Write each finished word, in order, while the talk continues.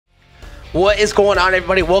What is going on,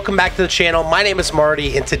 everybody? Welcome back to the channel. My name is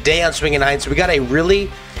Marty, and today on Swinging Nines, we got a really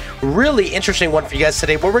interesting one for you guys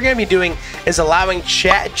today. What we're going to be doing is allowing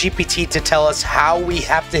GPT to tell us how we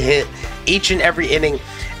have to hit each and every inning.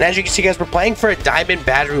 And as you can see, guys, we're playing for a diamond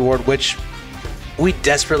badge reward, which we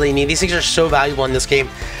desperately need. These things are so valuable in this game.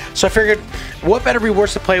 So I figured, what better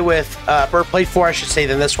rewards to play with, or play for, I should say,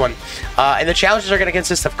 than this one. And the challenges are going to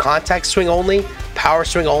consist of contact swing only, power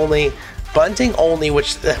swing only, bunting only,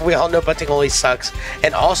 which we all know bunting only sucks,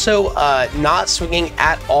 and also not swinging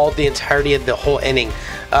at all the entirety of the whole inning.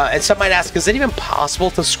 And some might ask, is it even possible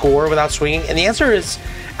to score without swinging? And the answer is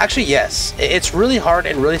actually yes. It's really hard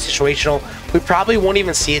and really situational. We probably won't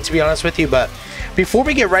even see it, to be honest with you. But before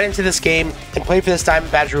we get right into this game and play for this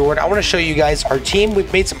diamond badge reward, I want to show you guys our team.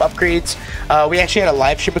 We've made some upgrades. We actually had a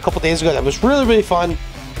live stream a couple days ago that was really fun.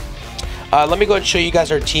 Let me go ahead and show you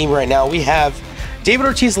guys our team right now. We have David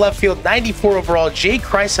Ortiz left field, 94 overall. Jay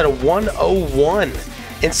Christ at a 101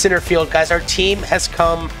 in center field. Guys, our team has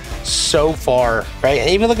come so far, right?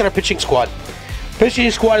 And even look at our pitching squad.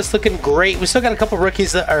 Pitching squad is looking great. We still got a couple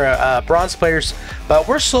rookies that are bronze players, but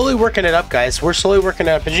we're slowly working it up, guys. We're slowly working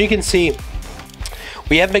it up. As you can see,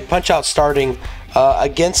 we have Big Punch Out starting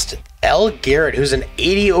against L. Garrett, who's an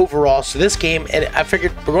 80 overall. So this game, and I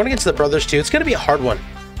figured we're going against the brothers too. It's going to be a hard one.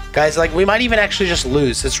 Guys, like, we might even actually just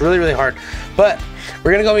lose. It's really hard. But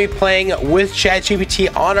we're going to go be playing with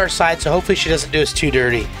GPT on our side, so hopefully she doesn't do us too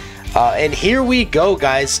dirty. And here we go,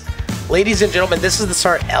 guys. Ladies and gentlemen, this is the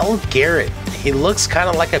start. L. Garrett. He looks kind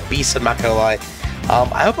of like a beast, I'm not going to lie.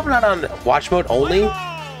 I hope I'm not on watch mode only.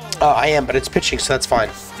 I am, but it's pitching, so that's fine.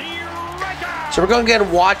 So we're going to go ahead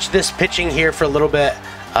and watch this pitching here for a little bit.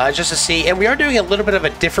 Just to see, and we are doing a little bit of a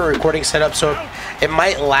different recording setup, so it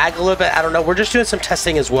might lag a little bit. I don't know. We're just doing some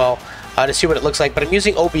testing as well to see what it looks like, but I'm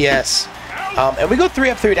using OBS, and we go 3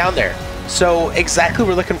 up, 3 down there. So exactly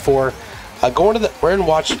what we're looking for. Going to the, we're in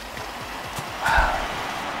watch.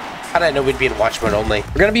 How did I know we'd be in watch mode only?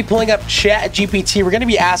 We're gonna be pulling up GPT. We're gonna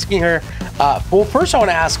be asking her. Well, first I want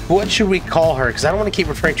to ask, what should we call her? Because I don't want to keep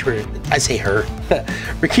referring to her. I say her.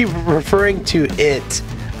 We keep referring to it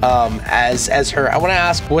as her. I want to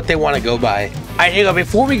ask what they want to go by. All right, here you go.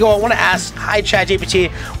 Before we go, I want to ask, hi ChatGPT,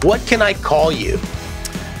 what can I call you?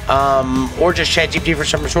 Or just ChatGPT for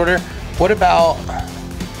some shorter. What about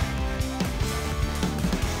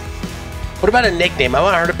a nickname? I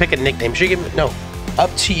want her to pick a nickname. Should you give me, no, up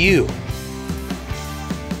to you.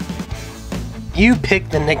 You pick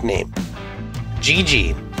the nickname.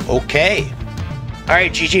 GG. Okay. All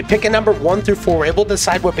right, GG, pick a number 1 through 4. We're able to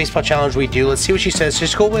decide what baseball challenge we do. Let's see what she says.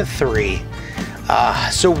 Just go with 3.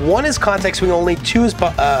 So 1 is contact swing only, 2 is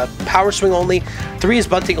power swing only, 3 is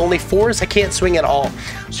bunting only, 4 is I can't swing at all.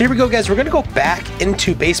 So here we go, guys. We're going to go back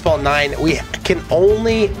into baseball 9. We can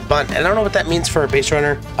only bunt. And I don't know what that means for a base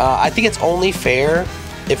runner. I think it's only fair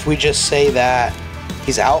if we just say that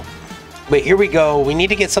he's out. Wait, here we go. We need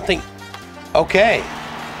to get something. Okay.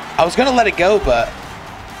 I was going to let it go, but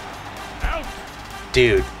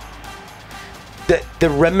dude, the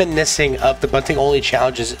reminiscing of the bunting only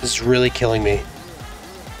challenges is really killing me,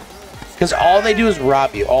 because all they do is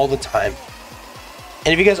rob you all the time.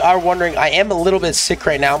 And if you guys are wondering, I am a little bit sick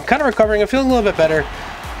right now. I'm kind of recovering. I'm feeling a little bit better.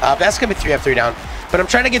 That's gonna be 3 up, 3 down, but I'm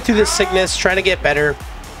trying to get through this sickness, trying to get better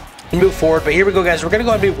and move forward. But here we go, guys. We're gonna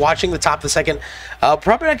go and be watching the top of the second.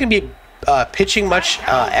 Probably not gonna be pitching much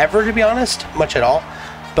ever, to be honest, much at all.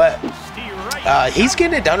 But he's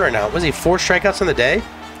getting it done right now. Was he 4 strikeouts on the day?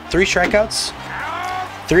 3 strikeouts?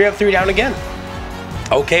 3 up, 3 down again.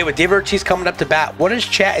 Okay, with David Ortiz coming up to bat, what is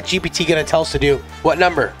GPT going to tell us to do? What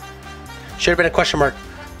number? Should have been a question mark.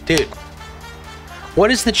 Dude, what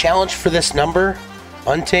is the challenge for this number?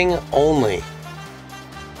 Bunting only.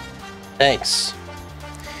 Thanks.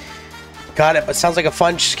 Got it, but sounds like a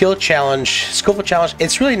fun skillful challenge.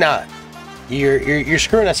 It's really not. You're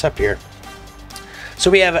screwing us up here. So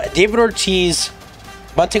we have David Ortiz,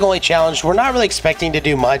 bunting only challenge. We're not really expecting to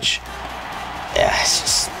do much. Yeah, it's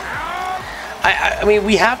just, I mean,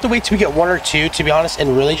 we have to wait till we get 1 or 2, to be honest,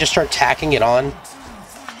 and really just start tacking it on.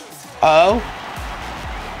 Oh,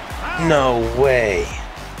 no way.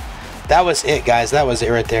 That was it, guys. That was it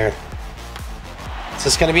right there. Is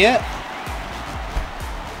this gonna be it?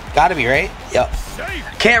 Gotta be, right? Yep.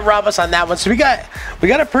 Can't rob us on that one. So we got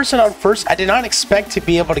a person on first. I did not expect to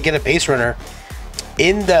be able to get a base runner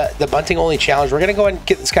in the bunting only challenge. We're gonna go ahead and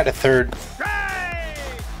get this guy to 3rd.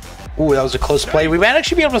 Ooh, that was a close play. We might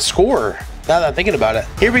actually be able to score now that I'm thinking about it.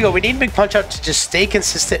 Here we go. We need Big Punch Out to just stay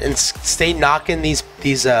consistent and stay knocking these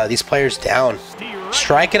players down,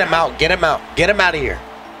 striking them out. Get them out of here.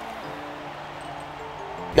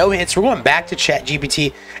 No hits. We're going back to Chat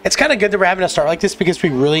GPT. It's kind of good that we're having a start like this because we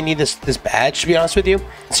really need this badge, to be honest with you.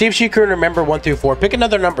 See if she can remember 1 through 4. Pick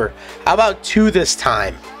another number. How about 2 this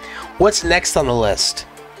time? What's next on the list?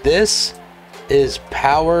 This is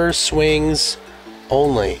power swings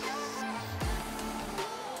only.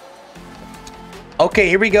 Okay,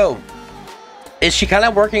 here we go. Is she kind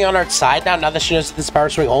of working on our side now that she knows that this is power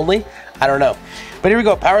swing only? I don't know. But here we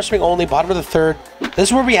go. Power swing only, bottom of the 3rd. This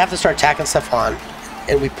is where we have to start tacking stuff on.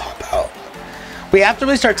 And we pop out. We have to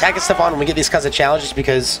really start tacking stuff on when we get these kinds of challenges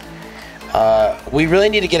because we really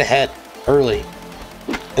need to get ahead early.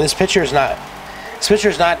 And this pitcher is not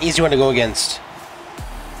an easy one to go against.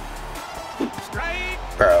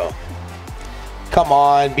 Bro. Come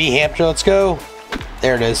on, be Hampshire, let's go.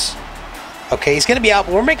 There it is. Okay, he's gonna be out,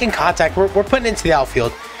 but we're making contact. We're putting it into the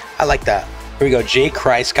outfield. I like that. Here we go, Jay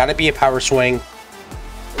Christ, gotta be a power swing.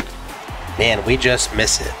 Man, we just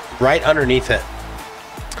miss it. Right underneath it.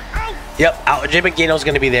 Yep, Jay McDaniel's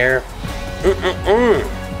going to be there.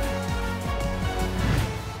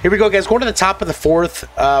 Here we go, guys. Going to the top of the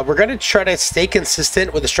 4th. We're going to try to stay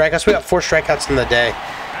consistent with the strikeouts. We got 4 strikeouts in the day.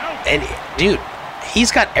 And, dude,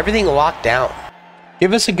 he's got everything locked down.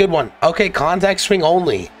 Give us a good one. Okay, contact swing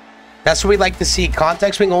only. That's what we like to see.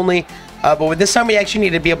 Contact swing only. But with this time, we actually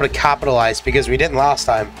need to be able to capitalize because we didn't last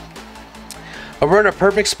time. But we're in a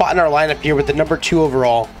perfect spot in our lineup here with the number 2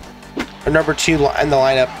 overall. Or number 2 in the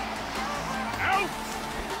lineup.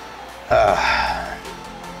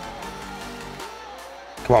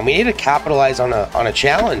 Come on, we need to capitalize on a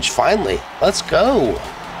challenge finally. Let's go.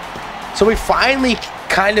 So we finally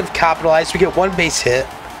kind of capitalized. We get 1 base hit.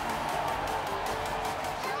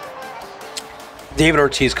 David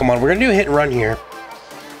Ortiz, come on. We're gonna do a hit and run here.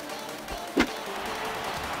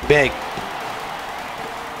 Big.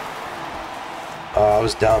 Oh, I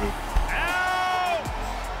was dumb.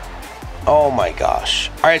 Oh my gosh.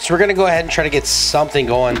 All right, so we're gonna go ahead and try to get something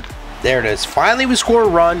going. There it is. Finally, we score a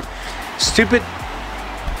run. Stupid.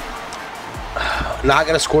 Not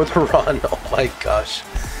gonna score the run. Oh my gosh.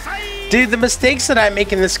 Dude, the mistakes that I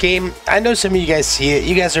make in this game, I know some of you guys see it.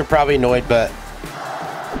 You guys are probably annoyed, but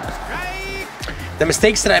the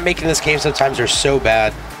mistakes that I make in this game sometimes are so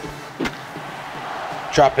bad.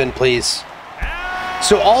 Drop in, please.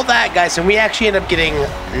 So all that, guys, and we actually end up getting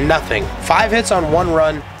nothing. 5 hits on 1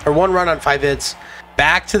 run, or 1 run on 5 hits.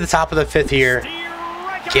 Back to the top of the 5th here.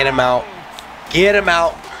 Get him out. Get him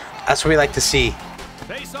out. That's what we like to see.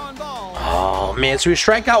 Oh, man. So we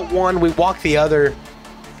strike out 1. We walk the other.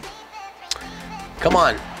 Come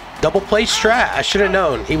on. Double play strat. I should have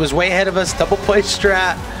known. He was way ahead of us. Double play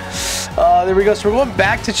strat. There we go. So we're going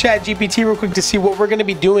back to Chat GPT real quick to see what we're going to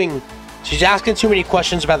be doing. She's asking too many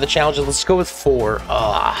questions about the challenges. Let's go with 4.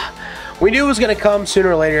 We knew it was going to come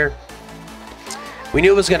sooner or later. We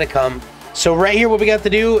knew it was going to come. So right here, what we got to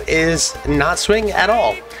do is not swing at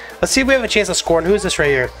all. Let's see if we have a chance of scoring. Who is this right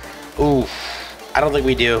here? Ooh, I don't think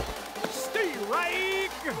we do.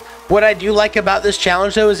 What I do like about this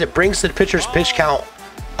challenge, though, is it brings the pitcher's pitch count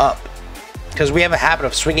up. Because we have a habit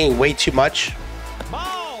of swinging way too much.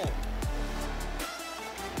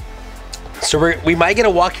 So we might get a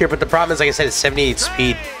walk here, but the problem is, like I said, it's 78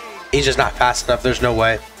 speed. He's just not fast enough. There's no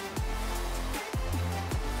way.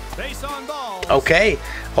 Okay.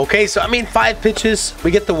 Okay, so I mean 5 pitches.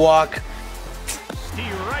 We get the walk.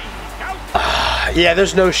 Yeah,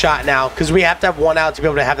 there's no shot now because we have to have 1 out to be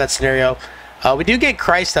able to have that scenario. We do get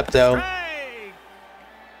Christ up, though. I'm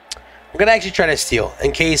going to actually try to steal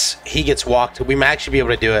in case he gets walked. We might actually be able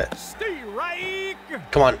to do it.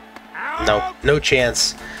 Come on. No, no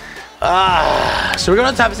chance. So we're going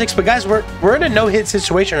on top of 6, but guys, we're in a no-hit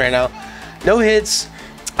situation right now. No hits.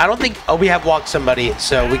 I don't think we have walked somebody,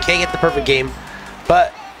 so we can't get the perfect game.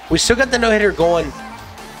 But we still got the no-hitter going.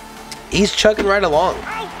 He's chugging right along.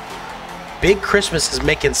 Big Christmas is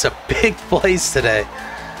making some big plays today.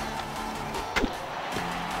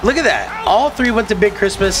 Look at that. All 3 went to Big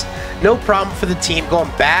Christmas. No problem for the team. Going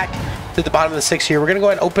back to the bottom of the 6 here. We're going to go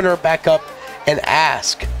ahead and open her back up and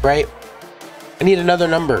ask, right? I need another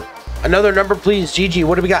number. Another number, please. Gigi,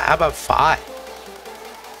 what do we got? How about 5?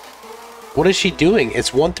 What is she doing?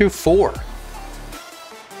 It's 1 through 4.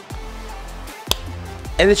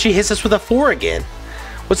 And then she hits us with a 4 again.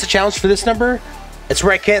 What's the challenge for this number? It's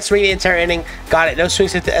where I can't swing the entire inning. Got it. No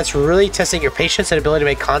swings. That's really testing your patience and ability to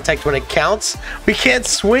make contact when it counts. We can't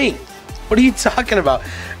swing. What are you talking about?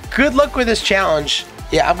 Good luck with this challenge.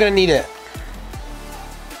 Yeah, I'm going to need it.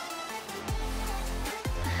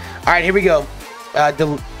 All right, here we go.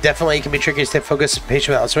 Definitely it can be tricky to stay focused and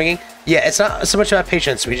patient without swinging. Yeah, it's not so much about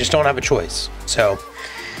patience. We just don't have a choice. So,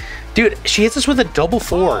 dude, she hits us with a double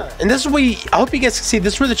 4. And this is what I hope you guys can see.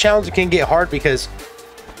 This is where the challenge can get hard because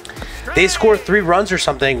they score 3 runs or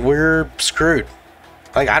something, we're screwed.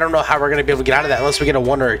 Like, I don't know how we're going to be able to get out of that unless we get a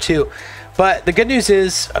 1 or a 2. But the good news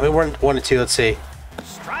is, I mean, we're in 1 and 2. Let's see.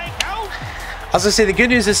 I was going to say, the good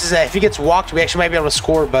news is that if he gets walked, we actually might be able to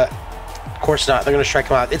score, but of course not. They're going to strike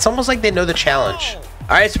him out. It's almost like they know the challenge.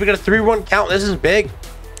 All right, so we got a 3-1 count. This is big.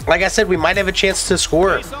 Like I said, we might have a chance to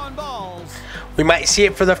score. We might see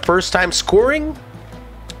it for the first time. Scoring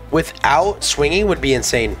without swinging would be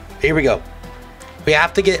insane. Here we go. We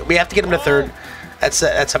have to get him to third. That's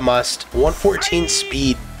a must. 114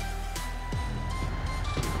 speed.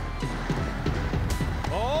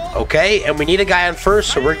 Okay, and we need a guy on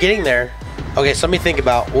first, so we're getting there. Okay, so let me think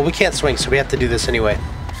about. Well, we can't swing, so we have to do this anyway.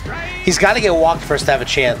 He's got to get walked for us to have a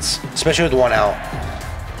chance, especially with 1 out.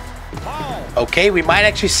 Okay, we might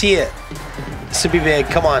actually see it. This would be big.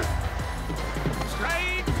 Come on.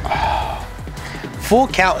 Oh. Full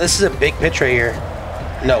count. This is a big pitch right here.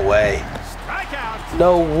 No way.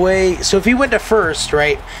 No way. So if he went to first,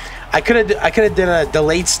 right, I could have done a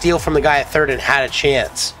delayed steal from the guy at third and had a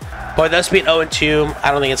chance. But with us being 0-2,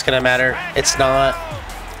 I don't think it's gonna matter. It's not.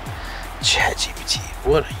 ChatGPT,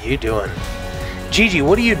 what are you doing? Gigi,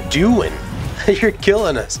 what are you doing? You're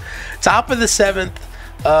killing us. Top of the 7th.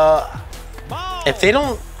 If they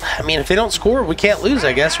don't score, we can't lose,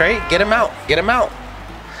 I guess, right? Get him out. Get him out.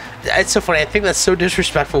 It's so funny. I think that's so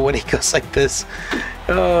disrespectful when he goes like this.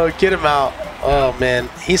 Oh, get him out. Oh, man.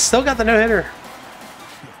 He's still got the no-hitter.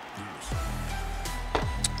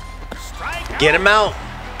 Get him out.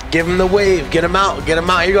 Give him the wave. Get him out. Get him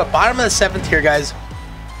out. Here you go. Bottom of the 7th here, guys.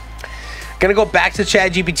 Gonna go back to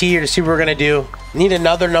ChatGPT here to see what we're gonna do. Need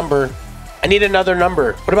another number. I need another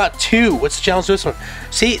number. What about 2? What's the challenge to this one?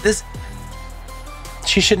 See, this...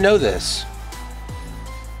 She should know this.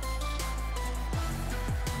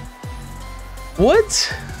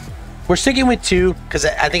 What? We're sticking with 2 because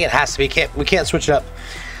I think it has to be. We can't switch it up.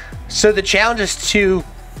 So the challenge is 2.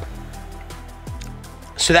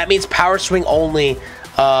 So that means power swing only.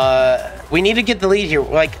 We need to get the lead here.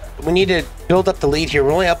 Like, we need to build up the lead here.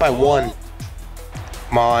 We're only up by 1.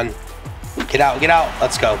 Come on. Get out. Get out.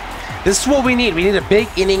 Let's go. This is what we need. We need a big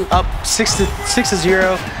inning up 6-0,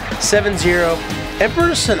 7-0.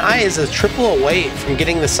 Empress and I is a triple away from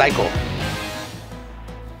getting the cycle.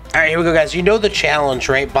 All right, here we go, guys. You know the challenge,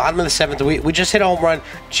 right? Bottom of the 7th. We just hit a home run.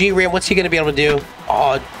 G-Ram, what's he going to be able to do?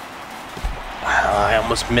 Oh, I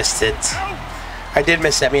almost missed it. I did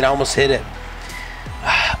miss it. I mean, I almost hit it.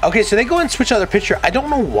 Okay, so they go and switch other pitcher. I don't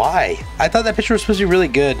know why. I thought that pitcher was supposed to be really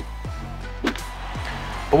good.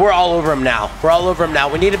 But we're all over him now. We're all over him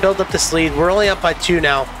now. We need to build up this lead. We're only up by 2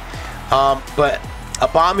 now. But a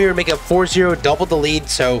bomb here to make it 4-0, double the lead.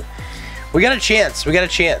 So we got a chance. We got a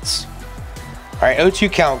chance. All right,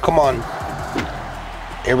 0-2 count. Come on.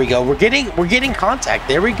 There we go. We're getting contact.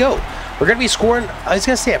 There we go. We're gonna be scoring. I was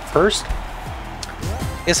gonna say at first.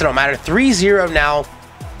 Guess it don't matter. 3-0 now.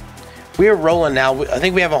 We are rolling now. I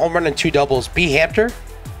think we have a home run and 2 doubles. B. Hampter.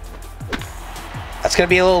 That's gonna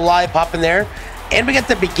be a little lollipop in there. And we got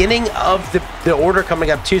the beginning of the order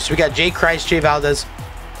coming up too. So we got Jay Christ, Jay Valdez.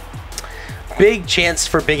 Big chance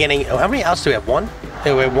for big inning. Oh, how many outs do we have? 1?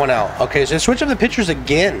 Yeah, we have 1 out. Okay, so switch up the pitchers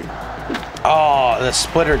again. Oh, the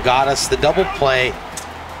splitter got us. The double play.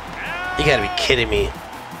 You gotta be kidding me.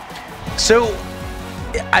 So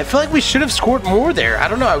I feel like we should have scored more there. I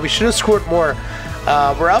don't know. We should have scored more.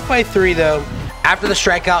 We're up by 3 though. After the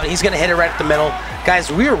strikeout, he's gonna hit it right at the middle.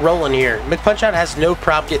 Guys, we're rolling here. McPunchout has no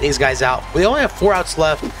problem getting these guys out. We only have 4 outs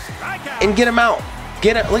left. And get him out.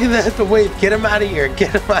 Get it. Look at the wave. Get him out of here.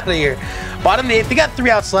 Get him out of here. Bottom of the 8th. They got 3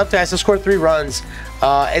 outs left, guys. To score 3 runs.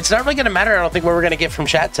 It's not really gonna matter. I don't think what we're gonna get from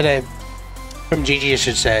chat today. From GG, I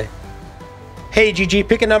should say. Hey, GG,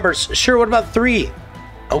 pick a number. Sure, what about 3?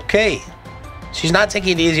 Okay. She's not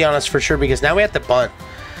taking it easy on us for sure because now we have to bunt.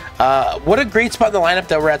 What a great spot in the lineup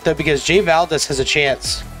that we're at, though, because Jay Valdez has a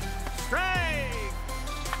chance.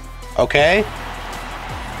 Okay.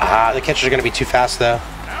 The catchers are going to be too fast, though.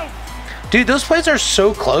 Dude, those plays are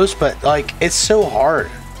so close, but, like, it's so hard.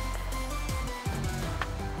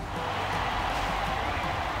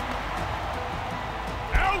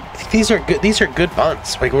 These are good. These are good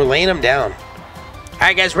bunts. Like, we're laying them down. All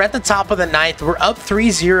right, guys, we're at the top of the 9th. We're up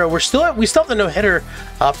 3-0. We still have the no-hitter.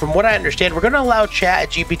 From what I understand, we're going to allow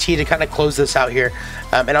ChatGPT to kind of close this out here,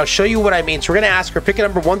 and I'll show you what I mean. So we're going to ask her pick a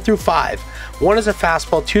number 1 through 5. 1 is a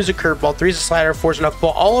fastball, 2 is a curveball, 3 is a slider, 4 is a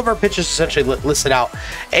knuckleball. All of our pitches essentially listed out.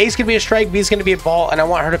 A is going to be a strike, B is going to be a ball, and I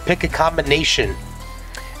want her to pick a combination.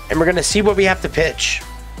 And we're going to see what we have to pitch.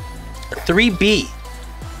 3B.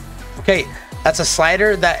 Okay, that's a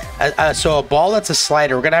slider. So a ball, that's a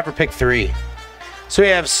slider. We're going to have her pick 3. So we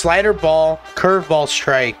have slider, ball, curveball,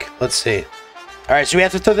 strike. Let's see. All All right, so we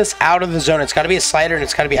have to throw this out of the zone. It's got to be a slider, and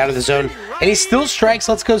it's got to be out of the zone. And he still strikes.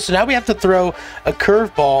 Let's go. So now we have to throw a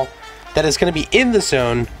curveball that is going to be in the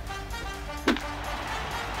zone.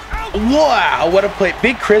 Wow, what a play.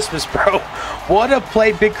 Big Christmas, bro. What a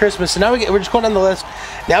play, Big Christmas. So now we're just going down the list.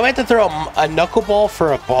 Now we have to throw a knuckleball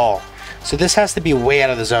for a ball. So this has to be way out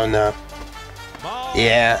of the zone, though.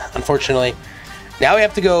 Yeah, unfortunately. Now we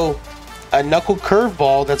have to go a knuckle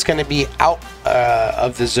curveball that's going to be out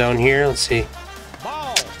of the zone here. Let's see.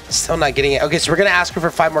 Still not getting it. Okay, so we're going to ask her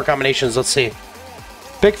for 5 more combinations. Let's see.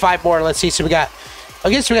 Pick 5 more. Let's see. So we got...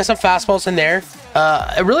 Okay, so we got some fastballs in there.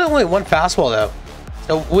 Really only 1 fastball, though.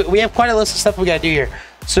 So we have quite a list of stuff we got to do here.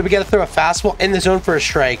 So we got to throw a fastball in the zone for a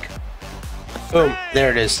strike. Boom.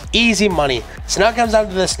 There it is. Easy money. So now it comes down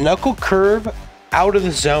to this knuckle curve out of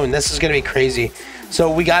the zone. This is going to be crazy.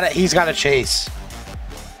 So we got it. He's got to chase.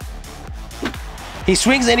 He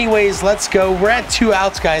swings anyways. Let's go. We're at 2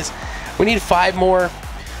 outs, guys. We need 5 more.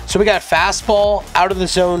 So we got a fastball out of the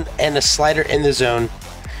zone and a slider in the zone.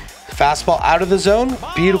 Fastball out of the zone.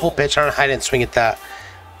 Beautiful pitch. I don't know how I didn't swing at that.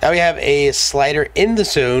 Now we have a slider in the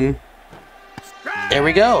zone. There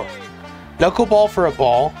we go. Knuckleball for a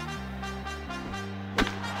ball.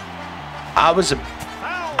 I was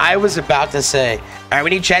about to say. All right, we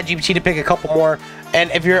need ChatGPT to pick a couple more.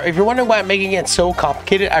 And if you're wondering why I'm making it so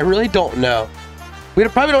complicated, I really don't know. We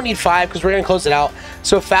probably don't need 5 because we're going to close it out.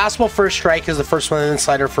 So fastball for a strike is the first one, and then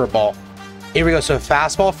slider for a ball. Here we go. So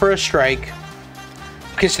fastball for a strike.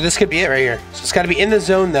 Okay, so this could be it right here. So it's got to be in the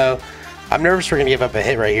zone, though. I'm nervous we're going to give up a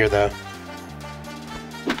hit right here, though.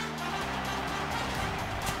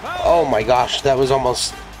 Oh, my gosh. That was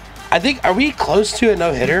almost... I think... Are we close to a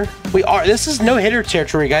no-hitter? We are. This is no-hitter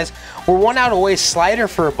territory, guys. We're 1 out away. Slider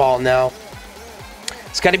for a ball now.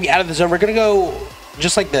 It's got to be out of the zone. We're going to go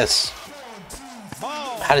just like this.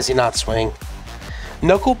 How does he not swing?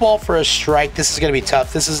 Knuckleball for a strike. This is going to be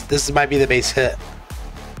tough. This might be the base hit.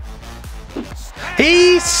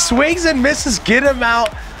 He swings and misses. Get him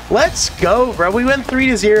out. Let's go, bro. We went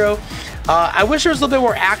 3-0. I wish there was a little bit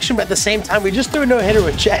more action, but at the same time, we just threw a no-hitter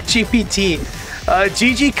with ChatGPT.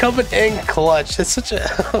 GG coming in clutch. That's such a...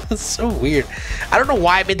 That's so weird. I don't know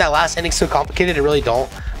why I made that last inning so complicated. I really don't.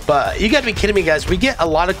 But you got to be kidding me, guys. We get a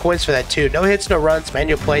lot of coins for that, too. No hits, no runs,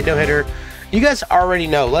 manual play, no-hitter. You guys already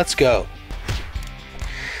know. Let's go.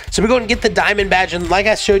 So we go and get the diamond badge. And like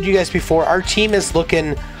I showed you guys before, our team is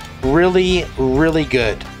looking really, really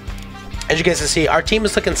good. As you guys can see, our team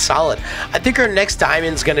is looking solid. I think our next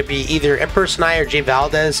diamond is going to be either Impersonai or Jay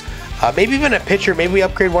Valdez. Maybe even a pitcher. Maybe we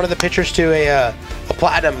upgrade one of the pitchers to a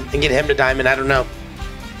platinum and get him to diamond. I don't know.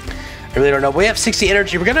 I really don't know. We have 60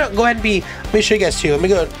 energy. We're going to go ahead and be... Let me show you guys too. Let me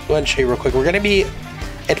go ahead and show you real quick. We're going to be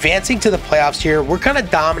advancing to the playoffs here. We're kind of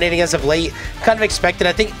dominating as of late. Kind of expected.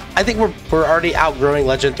 I think we're already outgrowing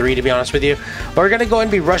Legend 3, to be honest with you. But we're going to go and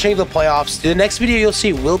be rushing to the playoffs. The next video you'll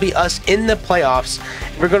see will be us in the playoffs.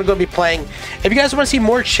 We're going to go be playing. If you guys want to see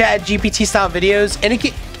more ChatGPT style videos, and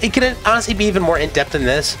it can honestly be even more in-depth than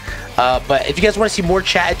this. But if you guys want to see more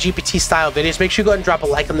ChatGPT style videos, make sure you go ahead and drop a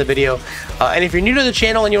like on the video. And if you're new to the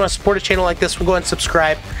channel and you want to support a channel like this, we'll go ahead and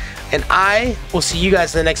subscribe. And I will see you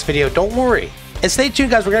guys in the next video. Don't worry. And stay tuned,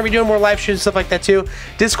 guys. We're going to be doing more live streams and stuff like that, too.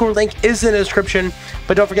 Discord link is in the description.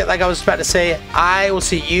 But don't forget, like I was about to say, I will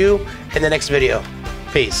see you in the next video.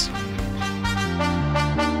 Peace.